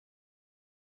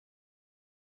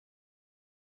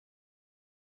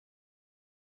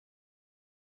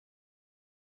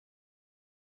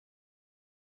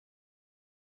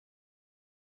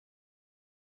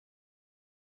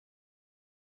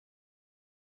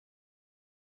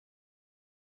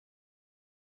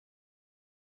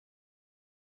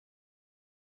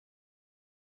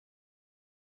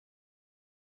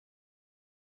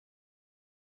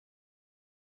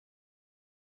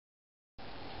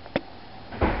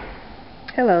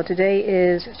Hello, today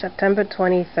is September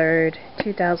 23rd,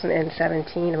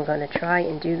 2017. I'm going to try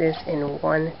and do this in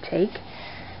one take.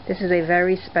 This is a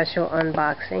very special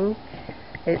unboxing.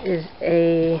 It is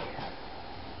a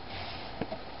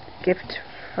gift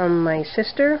from my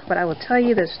sister, but I will tell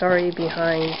you the story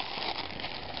behind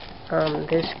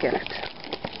this gift.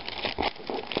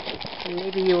 And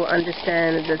maybe you will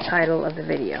understand the title of the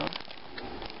video.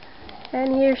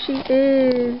 And here she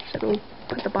is. Let me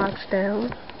put the box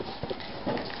down.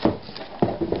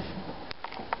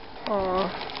 Aww.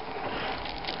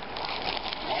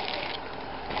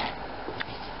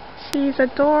 She's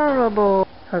adorable.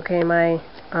 Okay, my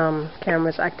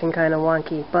camera's acting kind of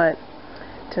wonky, but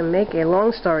to make a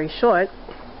long story short,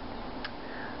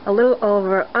 a little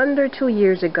over under 2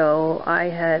 years ago, I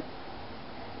had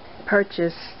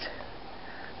purchased,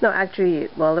 no, actually,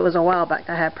 well, it was a while back,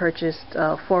 I had purchased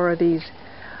 4 of these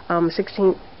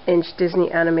 16-inch Disney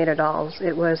animator dolls.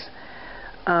 It was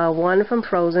one from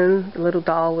Frozen, the little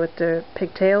doll with the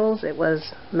pigtails. It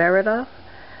was Merida,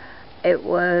 it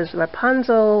was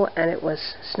Rapunzel, and it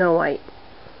was Snow White.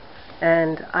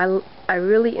 And I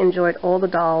really enjoyed all the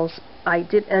dolls. I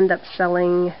did end up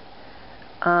selling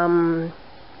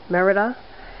Merida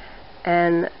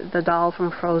and the doll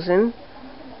from Frozen,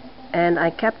 and I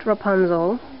kept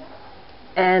Rapunzel,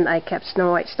 and I kept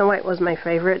Snow White. Snow White was my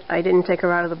favorite. I didn't take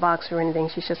her out of the box or anything.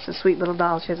 She's just a sweet little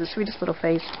doll. She has the sweetest little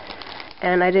face.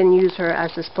 And I didn't use her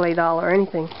as a display doll or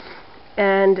anything.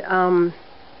 And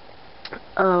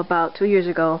about 2 years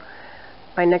ago,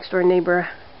 my next door neighbor,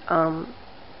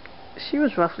 she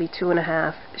was roughly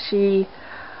 2.5. She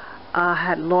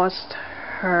had lost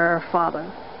her father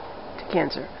to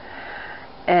cancer.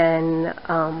 And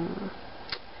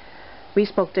we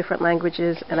spoke different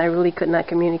languages, and I really could not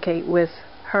communicate with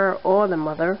her or the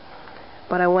mother.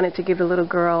 But I wanted to give the little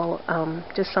girl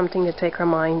just something to take her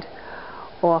mind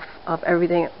off of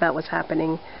everything that was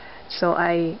happening. So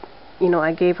I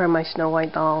gave her my Snow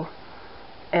White doll,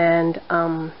 and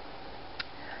I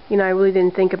really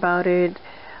didn't think about it.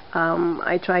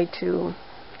 I tried to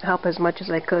help as much as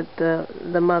I could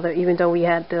the mother, even though we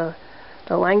had the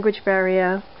language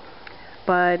barrier.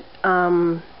 But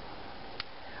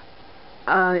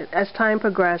as time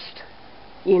progressed,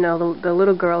 the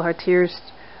little girl, her tears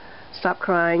stopped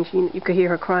crying. You could hear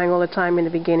her crying all the time in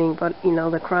the beginning, but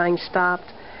the crying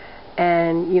stopped,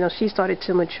 and she started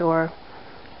to mature.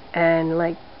 And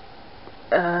like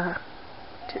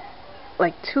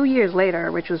 2 years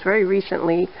later, which was very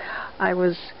recently, I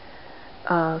was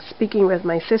speaking with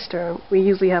my sister. We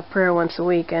usually have prayer once a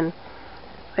week, and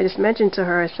I just mentioned to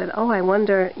her, I said, oh, I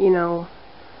wonder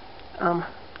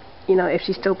if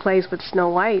she still plays with Snow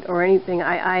White or anything.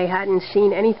 I hadn't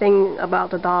seen anything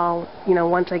about the doll,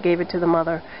 once I gave it to the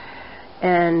mother.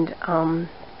 And,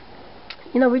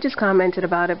 we just commented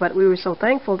about it, but we were so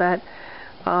thankful that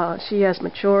she has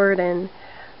matured, and,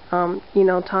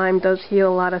 time does heal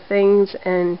a lot of things,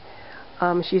 and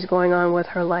she's going on with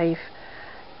her life.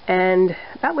 And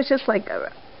that was just like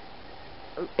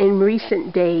in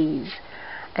recent days.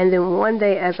 And then one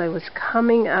day, as I was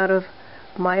coming out of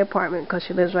my apartment, because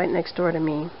she lives right next door to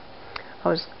me,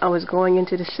 I was going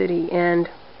into the city, and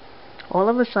all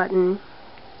of a sudden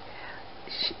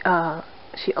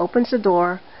she opens the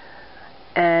door,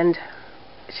 and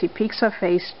she peeks her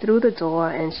face through the door,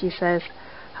 and she says,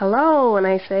 hello. And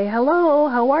I say, hello,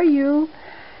 how are you,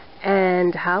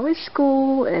 and how is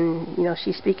school? And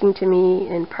she's speaking to me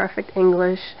in perfect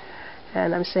English,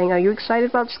 and I'm saying, are you excited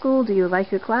about school? Do you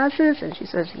like your classes? And she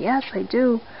says, yes, I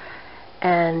do.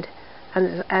 And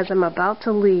as I'm about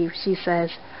to leave, she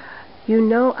says,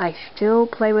 I still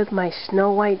play with my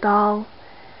Snow White doll.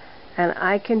 And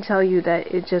I can tell you that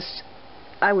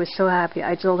I was so happy.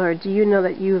 I told her, do you know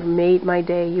that you've made my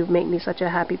day? You've made me such a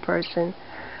happy person.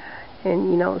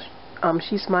 And,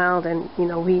 she smiled, and,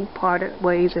 we parted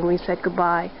ways, and we said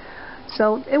goodbye.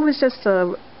 So it was just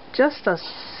a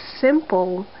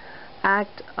simple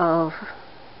act of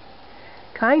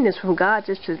kindness from God,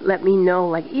 just to let me know,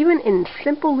 like, even in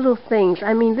simple little things.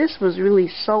 I mean, this was really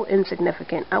so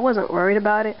insignificant. I wasn't worried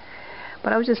about it,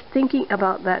 but I was just thinking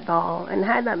about that doll, and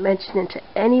had not mentioned it to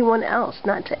anyone else,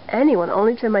 not to anyone,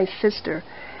 only to my sister.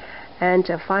 And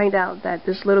to find out that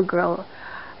this little girl,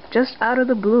 just out of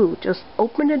the blue, just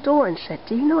opened the door and said,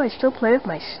 do you know I still play with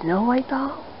my Snow White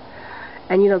doll?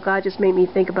 And God just made me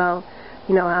think about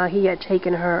how he had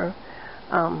taken her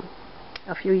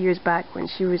a few years back, when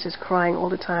she was just crying all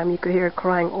the time. You could hear her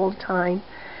crying all the time.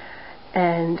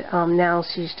 And now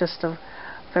she's just a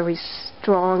very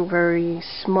strong, very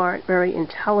smart, very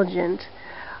intelligent,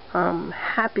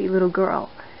 happy little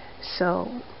girl. So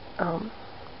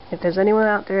if there's anyone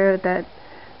out there that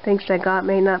thinks that God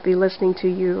may not be listening to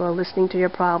you, or listening to your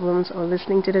problems, or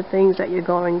listening to the things that you're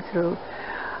going through,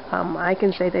 I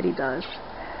can say that He does.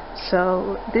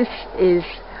 So this is,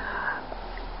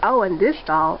 oh, and this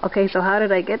doll. Okay, so how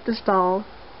did I get this doll?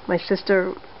 My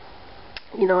sister,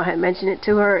 I had mentioned it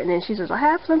to her, and then she says, I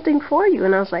have something for you.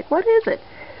 And I was like, what is it?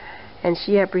 And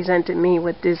she had presented me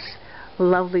with this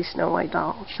lovely Snow White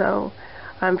doll. So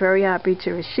I'm very happy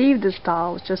to receive this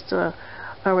doll. It's just a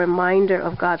reminder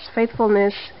of God's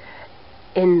faithfulness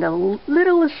in the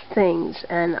littlest things,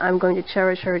 and I'm going to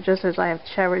cherish her just as I have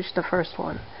cherished the first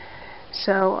one.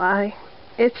 So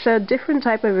it's a different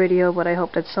type of video, but I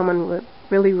hope that someone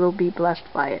really will be blessed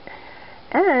by it.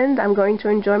 And I'm going to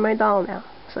enjoy my doll now.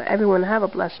 So everyone have a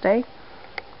blessed day.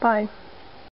 Bye.